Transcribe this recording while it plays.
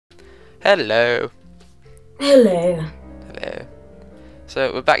Hello. Hello. Hello.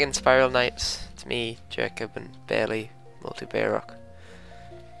 So we're back in Spiral Knights. It's me, Jacob, and Baileigh, multi-Bayrock.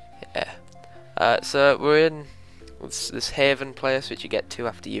 Yeah. So we're in this haven place, which you get to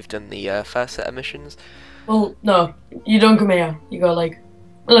after you've done the first set of missions. Well, no, you don't come here. You go like,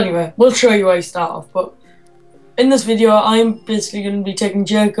 well, anyway, we'll show you where you start off. But in this video, I'm basically going to be taking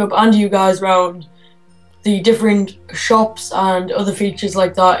Jacob and you guys around the different shops and other features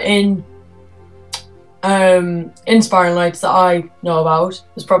like that in Spiral Knights that I know about.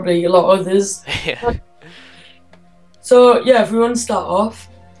 There's probably a lot of others. Yeah. So yeah, if we want to start off,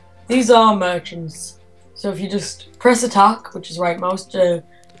 these are merchants. So if you just press attack, which is right mouse to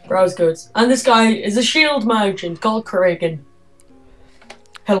browse goods, and this guy is a shield merchant called Kragan.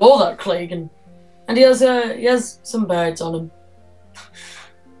 Hello there, Kragan. And he has some birds on him.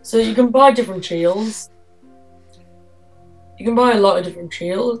 So you can buy different shields. You can buy a lot of different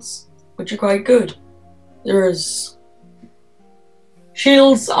shields, which are quite good. There's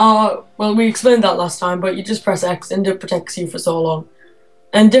shields are, well, we explained that last time, but you just press X and it protects you for so long.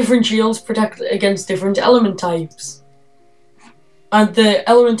 And different shields protect against different element types. And the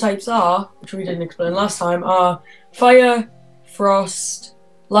element types are, which we didn't explain last time, are fire, frost,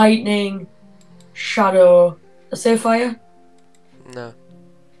 lightning, shadow. Did I say fire? No.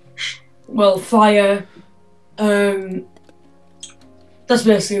 Well, fire. That's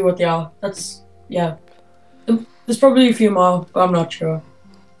basically what they are. That's, yeah. There's probably a few more, but I'm not sure.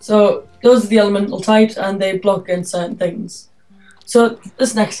 So those are the elemental types, and they block against certain things. So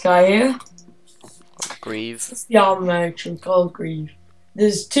this next guy here, Grieve. it's the armor merchant called Grieve.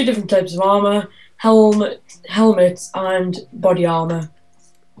 There's two different types of armor: helmets, and body armor.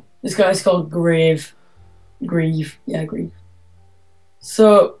 This guy's called Grieve. Yeah, Grieve.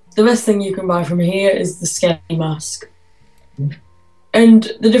 So the best thing you can buy from here is the Skelly Mask.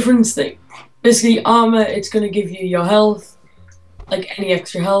 And the difference thing, basically armor, it's going to give you your health, like any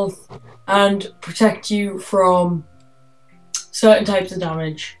extra health, and protect you from certain types of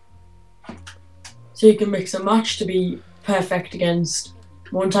damage. So you can mix and match to be perfect against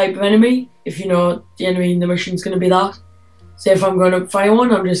one type of enemy, if you know the enemy in the mission is going to be that. Say if I'm going to fight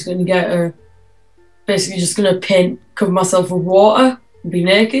one, I'm just going to get basically just going to cover myself with water and be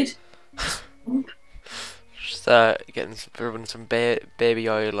naked. Start rubbing some baby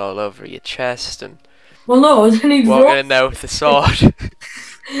oil all over your chest and Well, no, then he'd walking in there with a sword.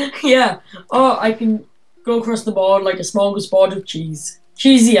 Yeah, or I can go across the board like a smorgasbord of cheese.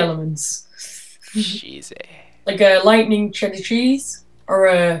 Cheesy elements. Cheesy. Like a lightning cheddar cheese or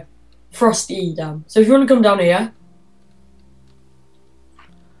a frosty Edam. So if you want to come down here,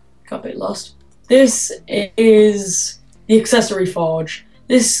 got a bit lost. This is the accessory forge.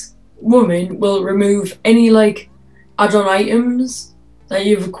 This woman will remove any like add-on items that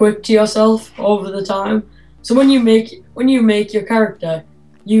you've equipped to yourself over the time. So when you make your character,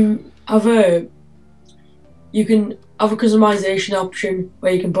 you can have a customization option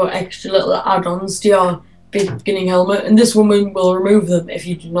where you can put extra little add-ons to your beginning helmet, and this woman will remove them if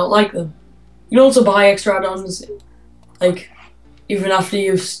you do not like them. You can also buy extra add-ons, like even after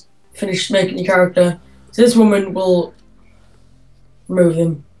you've finished making your character. So this woman will remove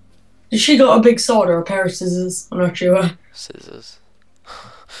them. Has she got a big sword or a pair of scissors? I'm not sure. Scissors.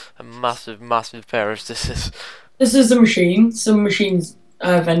 A massive pair of scissors. This is a machine. Some machines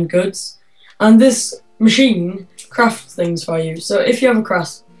vend goods. And this machine crafts things for you. So if you have a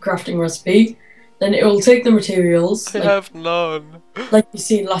crafting recipe, then it will take the materials. I have none. Like you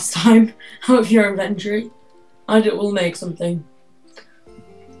seen last time, out of your inventory. And it will make something.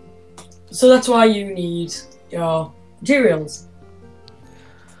 So that's why you need your materials.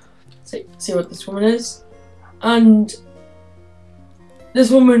 See what this woman is, and this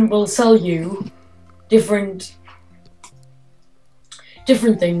woman will sell you different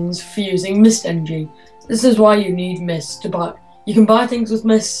things for using mist energy. This is why you need mist to buy. You can buy things with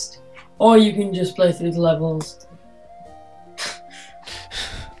mist, or you can just play through the levels.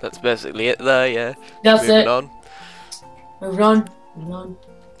 That's basically it there, yeah. That's Moving it. on. Moving on.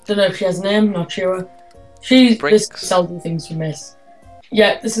 Don't know if she has a name, not sure. She's just selling things for mist.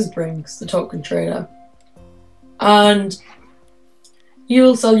 Yeah, this is Brinks, the token trader. And he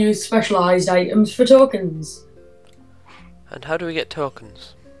will sell you specialised items for tokens. And how do we get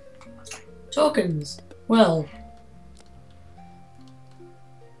tokens? Tokens? Well...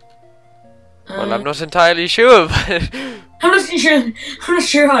 well, I'm not entirely sure, but... I'm not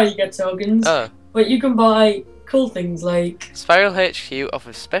sure how you get tokens, but you can buy cool things like... Spiral HQ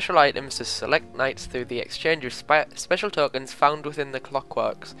offers special items to select knights through the exchange of special tokens found within the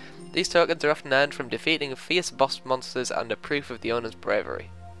clockworks. These tokens are often earned from defeating fierce boss monsters and are proof of the owner's bravery.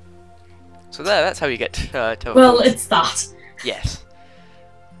 So that's how you get tokens. Well, it's that. Yes.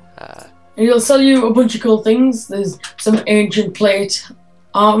 And he'll sell you a bunch of cool things. There's some ancient plate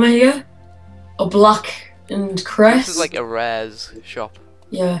armor here, a black and crest. This is like a rares shop.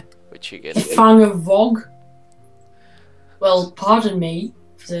 Yeah. Which you get. A fang of Vogue. Well, pardon me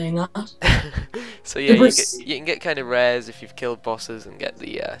for saying that. So yeah, you can get kind of rares if you've killed bosses and get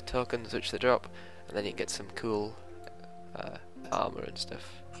the tokens which they drop, and then you get some cool armor and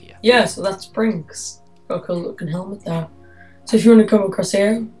stuff. Yeah. Yeah, so that's Brinks. Got a cool looking helmet there. So if you want to come across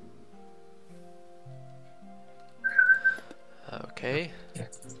here. Okay.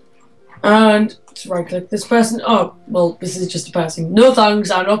 And just right click this person. Oh, well, this is just a person. No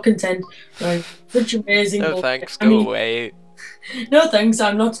thanks, I'm not content. Right. Such amazing. No thanks, go away. No thanks,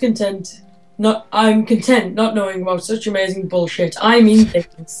 I'm not content. I'm content not knowing about such amazing bullshit. I mean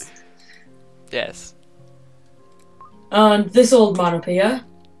things. Yes. And this old man up here,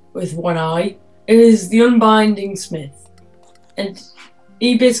 with one eye, is the Unbinding Smith. And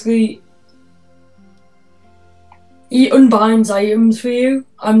he basically... he unbinds items for you.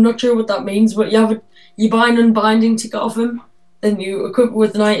 I'm not sure what that means, but you buy an unbinding ticket off him, then you equip it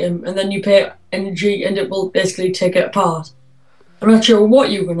with an item, and then you pay energy, and it will basically take it apart. I'm not sure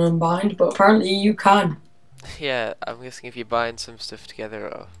what you can unbind, but apparently you can. Yeah, I'm guessing if you bind some stuff together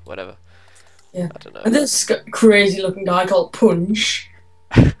or whatever. Yeah. I don't know. And this crazy looking guy called Punch.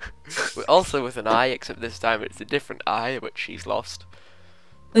 Also with an eye, except this time it's a different eye, which she's lost.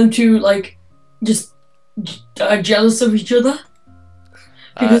 Them two, like, just are jealous of each other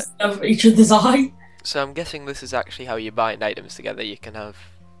because of each other's eye. So I'm guessing this is actually how you bind items together. You can have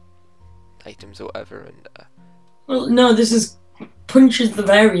items or whatever, and well, no, this is Punch is the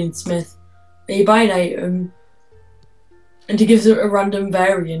variant Smith. You buy an item, and he gives it a random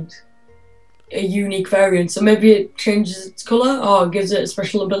variant, a unique variant. So maybe it changes its color, or gives it a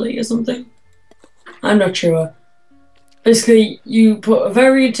special ability or something. I'm not sure. Basically, you put a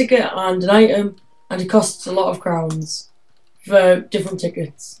variant ticket and an item, and it costs a lot of crowns for different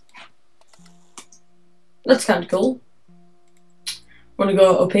tickets. That's kind of cool. Want to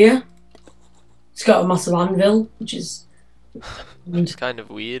go up here? It's got a massive anvil, which is... it's kind of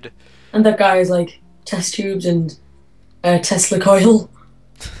weird. And that guy is like test tubes and Tesla coil.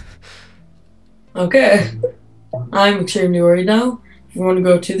 Okay. I'm extremely worried now. If you want to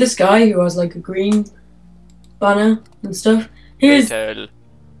go to this guy who has like a green banner and stuff. Here's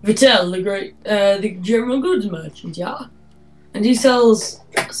Vittel, the great, the German goods merchant, yeah. And he sells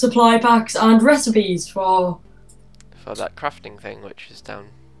supply packs and recipes for that crafting thing, which is down.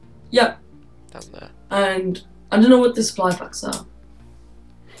 Yeah. Down there. And I don't know what the supply packs are.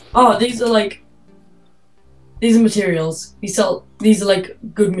 Oh, these are materials. These are like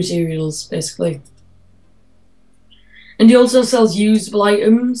good materials, basically. And he also sells usable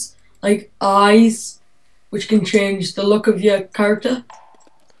items, like eyes, which can change the look of your character.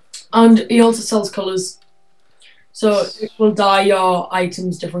 And he also sells colours. So it will dye your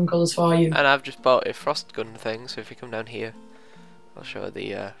items different colours for you. And I've just bought a frost gun thing, so if you come down here, I'll show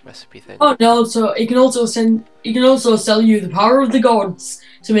the recipe thing. Oh no, so he can also sell you the power of the gods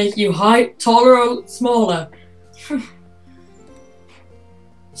to make you taller or smaller.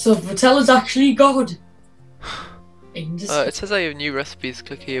 So Vittel is actually God. It says I have new recipes,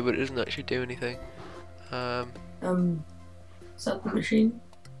 click here, but it doesn't actually do anything. Is that the machine?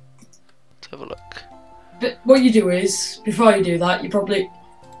 Let's have a look. But what you do is, before you do that, you probably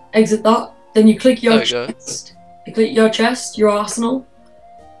exit that, then you click your chest. You click your chest, your arsenal.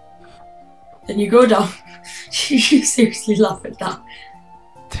 Then you go down. You seriously laugh at that.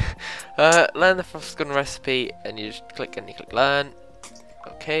 Learn the frost gun recipe, and you just click learn.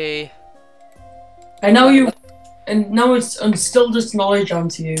 Okay. And now it's instilled its knowledge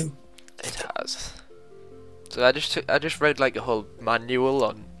onto you. It has. So I just read like a whole manual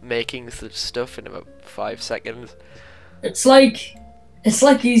on making such stuff in about 5 seconds. It's like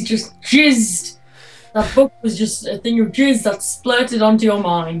he's just jizzed. That book was just a thing of jizz that splurted onto your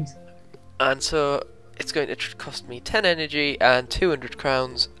mind. And so it's going to cost me 10 energy and 200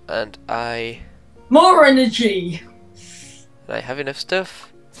 crowns, and more energy. And I have enough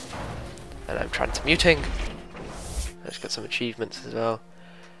stuff, and I'm transmuting. I just got some achievements as well.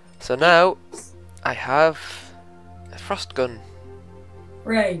 So now I have a frost gun.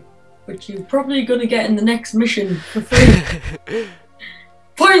 Right, which you're probably gonna get in the next mission for free.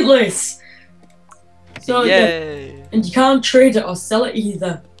 Pointless. So yay! Yeah, and you can't trade it or sell it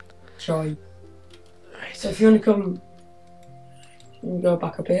either. Joy. Right. So if you want to come, go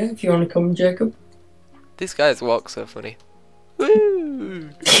back up here. If you want to come, Jacob. These guys walk so funny. Woo!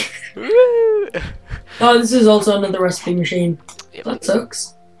 Woo! Oh, this is also another recipe machine. Yep. That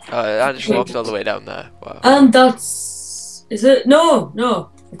sucks. I just walked all the way down there. Wow. And that's... Is it? No, no,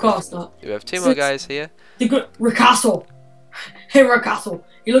 of course not. We have two more guys here. The good Ricasso. Hey, Ricasso.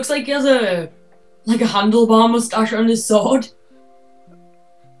 He looks like he has a handlebar mustache on his sword.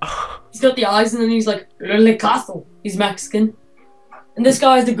 He's got the eyes, and then he's like Ricasso. He's Mexican. And this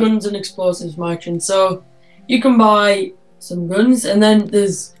guy's the guns and explosives merchant. So you can buy some guns, and then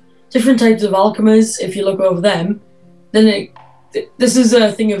there's different types of alchemies. If you look over them, then this is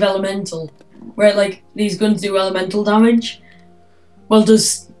a thing of elemental, where like these guns do elemental damage. Well,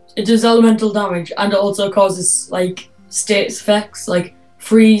 it does elemental damage, and it also causes like status effects like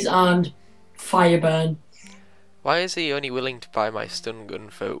freeze and fire burn. Why is he only willing to buy my stun gun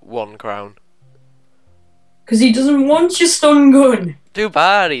for 1 crown? Because he doesn't want your stun gun. Too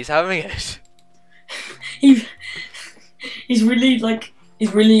bad, he's having it. He's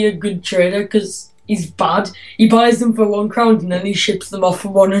really a good trader because he's bad. He buys them for 1 crown and then he ships them off for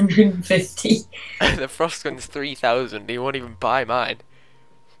 150. The frost gun's 3,000. He won't even buy mine.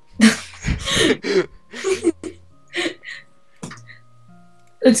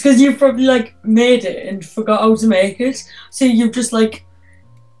 It's because you've probably like made it and forgot how to make it, so you've just like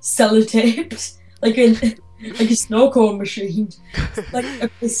sellotaped like a snow cone machine,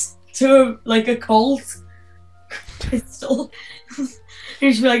 like a Colt pistol.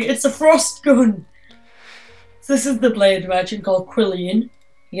 You should be like, it's a frost gun. So this is the blade merchant called Quillian.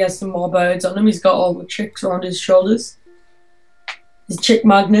 He has some more birds on him. He's got all the chicks around his shoulders. His chick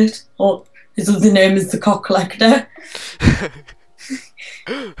magnet, or his other name is the cock collector.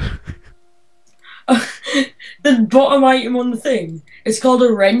 The bottom item on the thing, it's called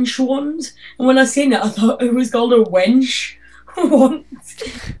a wrench wand, and when I seen it I thought it was called a wench wand.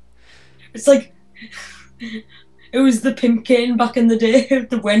 It's like it was the pimp cane back in the day,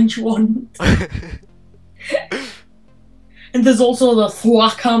 the wench wand. And there's also the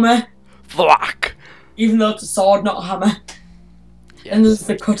thwack hammer. Thwack! Even though it's a sword, not a hammer. Yes. And there's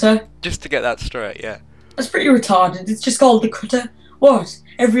the cutter. Just to get that straight, yeah. That's pretty retarded. It's just called the cutter. What?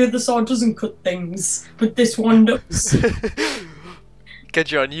 Every other sword doesn't cut things, but this one does.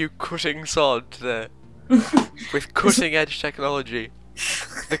 Get your new cutting sword there. With cutting edge technology.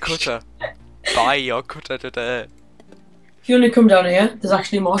 The cutter. Buy your cutter today. If you want to come down here, there's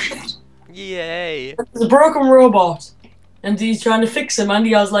actually more shit. Yay! There's a broken robot, and he's trying to fix him, and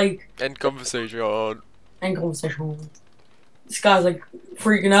he has like... End conversation. End conversation. This guy's like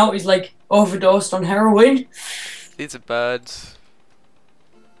freaking out. He's like overdosed on heroin. These are birds.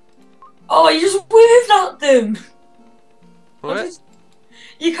 Oh, you just waved at them. What?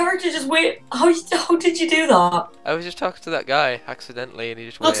 Your character just waved. How did you do that? I was just talking to that guy accidentally, and he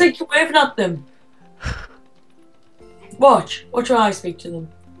just Looks waved. like you're waving at them. Watch when I speak to them.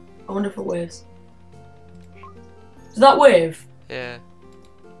 I wonder if it waves. Does that wave? Yeah.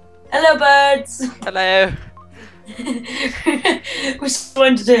 Hello, birds. Hello. We're so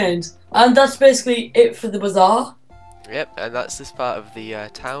entertained. And that's basically it for the bazaar. Yep, and that's this part of the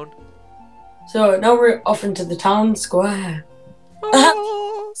town. So now we're off into the town square.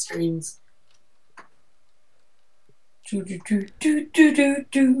 Oh. Screens. If you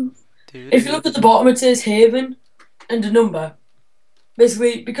look at the bottom, it says Haven and a number.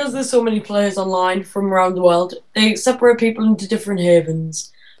 Basically, because there's so many players online from around the world, they separate people into different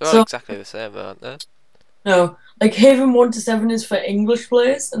havens. They're all exactly the same, aren't they? No, like Haven 1 to 7 is for English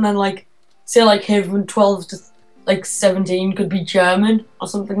players, and then like, say like Haven 12 to like 17 could be German or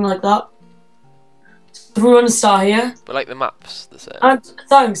something like that. So if we want to start here. But like the map's the same. And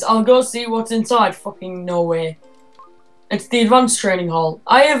thanks, I'll go see what's inside. Fucking no way. It's the advanced training hall.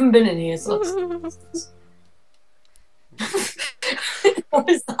 I haven't been in here, so that's... What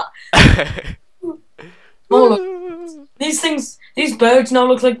is that? Oh, look. These birds now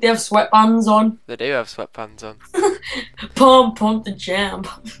look like they have sweatbands on. They do have sweatbands on. Pump the jam.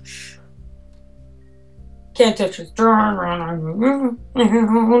 Can't touch us. No,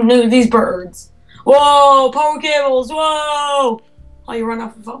 these birds. Whoa, power cables, whoa! Oh, you ran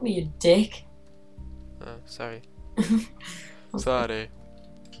off without me, you dick. Oh, sorry. Sorry.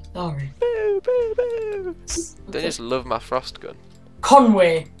 Sorry. Boo, boo, boo. They just love my frost gun.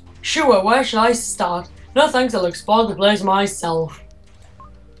 Conway. Sure, where should I start? No thanks, I'll explore the place myself.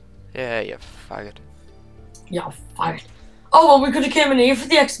 Yeah, you faggot. Yeah, faggot. Oh, well, we could have came in here for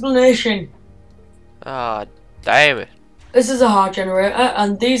the explanation. Ah, damn it. This is a heart generator,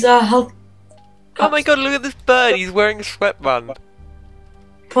 and these are health... Oh my god, look at this bird, he's wearing a sweatband.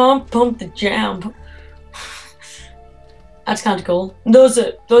 Pump the jam. That's kind of cool. Those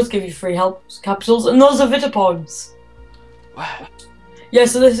give you free health capsules, and those are Vitapods. Wow. Yeah,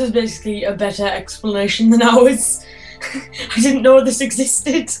 so this is basically a better explanation than ours. I didn't know this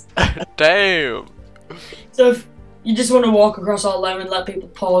existed. Damn. So if you just want to walk across all them and let people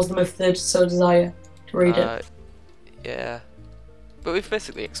pause them if they so desire to read it. Yeah. But we've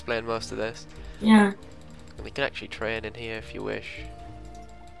basically explained most of this. Yeah. And we can actually train in here if you wish.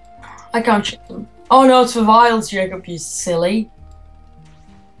 I can't check them. Oh no, it's for vials, Jacob, you silly.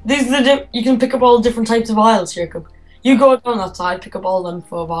 These are the you can pick up all different types of vials, Jacob. You go down that side, pick up all them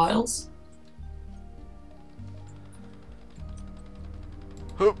 4 vials.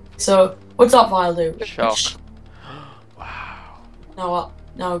 So, what's that vial do? Shock. Wow. Now what?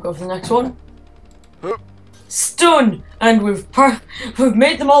 Now we'll go for the next one. Stun! And we've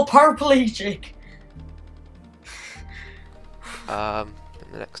made them all paraplegic. And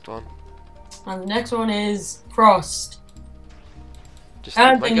the next one. And the next one is Frost. Just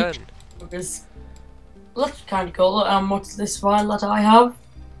take my gun. Because that's kind of cool. What's this vial that I have?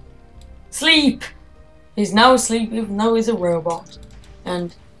 Sleep! He's now asleep even though he's a robot.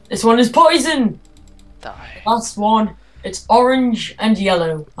 And this one is poison! Die. Last one. It's orange and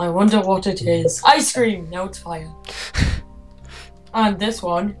yellow. I wonder what it is. Ice cream! No, it's fire. And this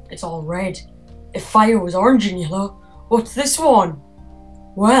one, it's all red. If fire was orange and yellow, what's this one?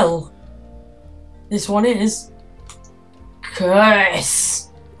 Well, this one is Curse.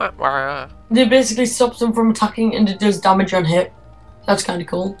 It basically stops them from attacking and it does damage on hit. That's kind of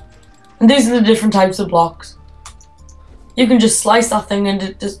cool. And these are the different types of blocks. You can just slice that thing and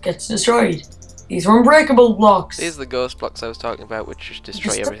it just gets destroyed. These are unbreakable blocks. These are the ghost blocks I was talking about, which just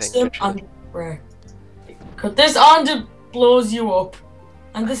destroy everything. And cut this and it blows you up.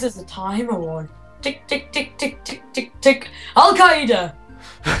 And this is the timer one. Tick, tick, tick, tick, tick, tick, tick. Al-Qaeda!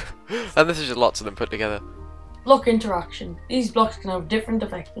 And this is just lots of them put together. Block interaction. These blocks can have different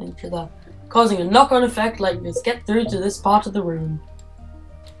effects on each other, causing a knock-on effect like this. Get through to this part of the room.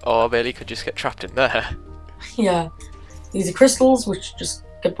 Or Baileigh could just get trapped in there. Yeah. These are crystals, which just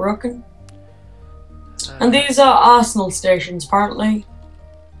get broken. And these are arsenal stations, apparently.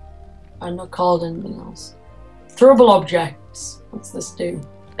 I'm not called anything else. Throwable objects. What's this do?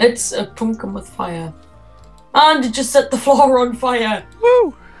 It's a pumpkin with fire. And it just set the floor on fire.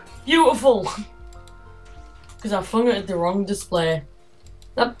 Woo! Beautiful. Because I flung it at the wrong display.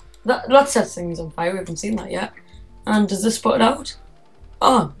 That sets things on fire. We haven't seen that yet. And does this put it out?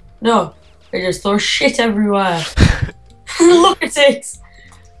 Oh, no. It just throws shit everywhere. Look at it!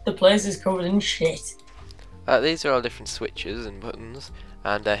 The place is covered in shit. These are all different switches and buttons.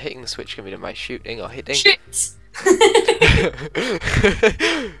 And hitting the switch can be done by shooting or hitting. Shit!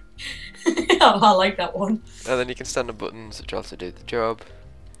 Oh, I like that one. And then you can stand on buttons which also do the job.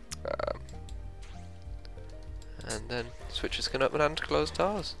 And then switches can open and close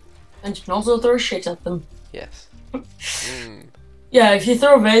doors. And you can also throw shit at them. Yes. Yeah, if you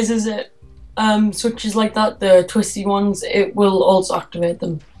throw vases at switches like that, the twisty ones, it will also activate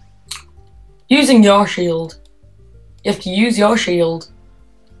them. Using your shield. You have to use your shield.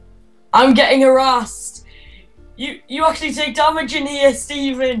 I'm getting harassed. You actually take damage in here,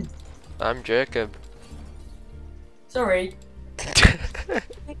 Stephen. I'm Jacob. Sorry.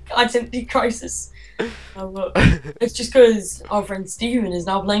 Identity crisis. But it's just because our friend Stephen is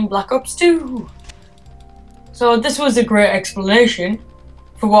now playing Black Ops 2. So this was a great explanation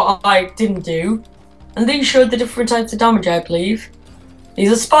for what I didn't do. And these showed the different types of damage, I believe.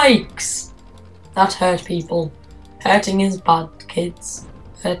 These are spikes. That hurt people. Hurting is bad, kids.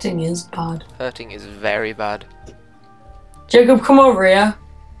 Hurting is bad. Hurting is very bad. Jacob, come over here.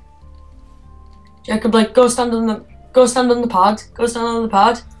 Jacob, like, go stand on the pad. Go stand on the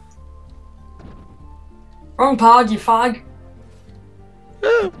pad. Wrong pad, you fag.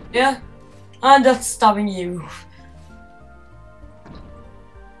 Yeah? And that's stabbing you.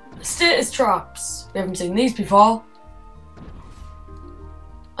 Status traps. We haven't seen these before.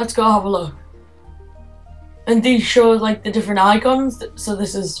 Let's go have a look. And these show like the different icons. So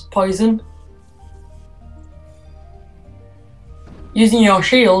this is poison. Using your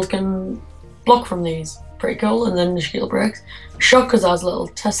shield can block from these. Pretty cool. And then the shield breaks. Shock because it has little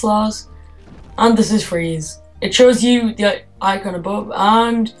Teslas. And this is freeze. It shows you the icon above.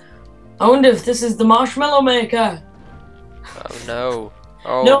 And I wonder if this is the marshmallow maker. Oh no.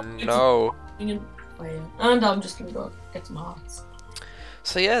 Oh no. And I'm just gonna go get some hearts.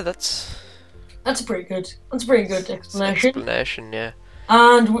 So yeah, that's a pretty good explanation. Yeah.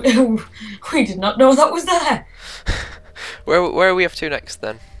 And we did not know that was there. Where are we off to next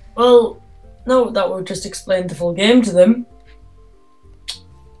then? Well, no, that would just explain the full game to them.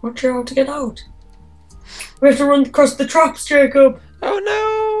 Not sure how to get out. We have to run across the traps, Jacob. Oh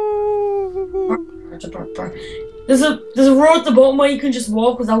no! There's a road at the bottom where you can just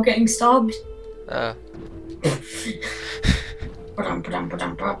walk without getting stabbed.